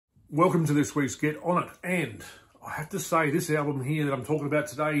Welcome to this week's Get On It. And I have to say, this album here that I'm talking about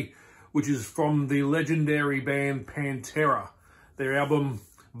today, which is from the legendary band Pantera, their album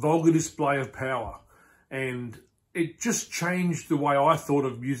Vulgar Display of Power. And it just changed the way I thought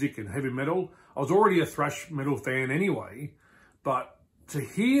of music and heavy metal. I was already a thrash metal fan anyway, but to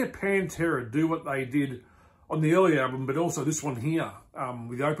hear Pantera do what they did on the early album, but also this one here,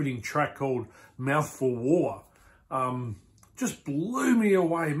 with the opening track called Mouthful War, just blew me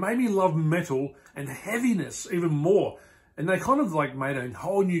away, made me love metal and heaviness even more. And they kind of like made a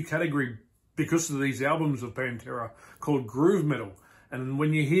whole new category because of these albums of Pantera called groove metal. And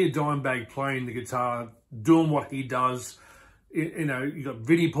when you hear Dimebag playing the guitar, doing what he does, you know, you got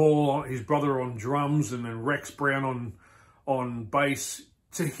Vinnie Paul, his brother, on drums, and then Rex Brown on bass.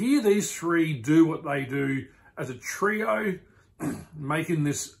 To hear these three do what they do as a trio, making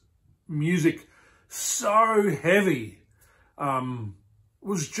this music so heavy,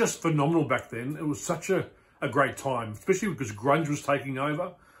 was just phenomenal back then. It was such a great time, especially because grunge was taking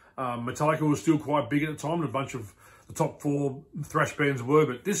over. Metallica was still quite big at the time, and a bunch of the top four thrash bands were,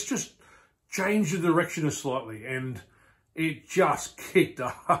 but this just changed the direction slightly, and it just kicked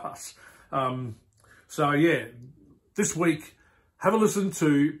ass. So yeah, this week, have a listen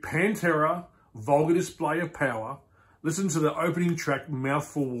to Pantera, Vulgar Display of Power. Listen to the opening track,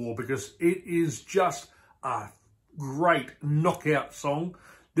 Mouthful War, because it is just a great knockout song.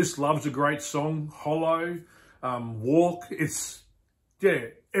 This Love's a great song. Hollow, Walk, yeah,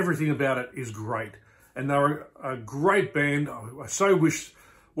 everything about it is great. And they're a great band. I so wish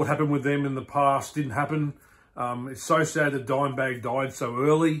what happened with them in the past didn't happen. It's so sad that Dimebag died so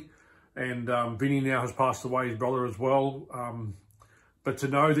early, and Vinnie now has passed away, his brother as well. But to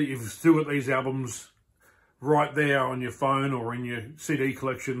know that you've still got these albums right there on your phone or in your CD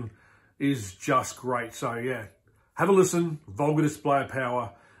collection is just great. So yeah, have a listen, Vulgar Display of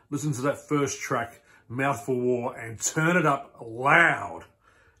Power. Listen to that first track, Mouthful War, and turn it up loud,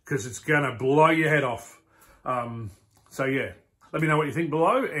 because it's going to blow your head off. So yeah, let me know what you think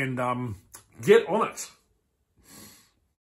below, and get on it.